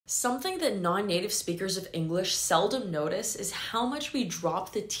Something that non-native speakers of English seldom notice is how much we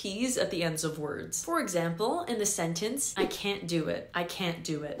drop the T's at the ends of words. For example, in the sentence, I can't do it, I can't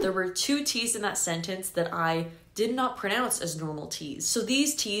do it. There were 2 T's in that sentence that I did not pronounce as normal T's. So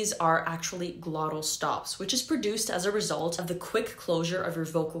these T's are actually glottal stops, which is produced as a result of the quick closure of your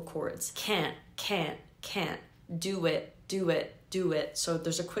vocal cords. Can't, do it, do it, do it. So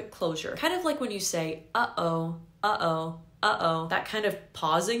there's a quick closure. Kind of like when you say, uh-oh, uh-oh, uh-oh, that kind of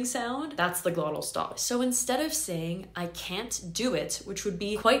pausing sound, that's the glottal stop. So instead of saying, I can't do it, which would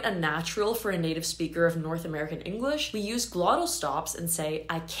be quite unnatural for a native speaker of North American English, we use glottal stops and say,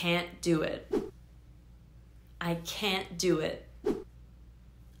 I can't do it. I can't do it.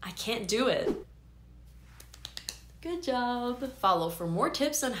 I can't do it. Good job. Follow for more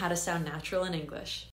tips on how to sound natural in English.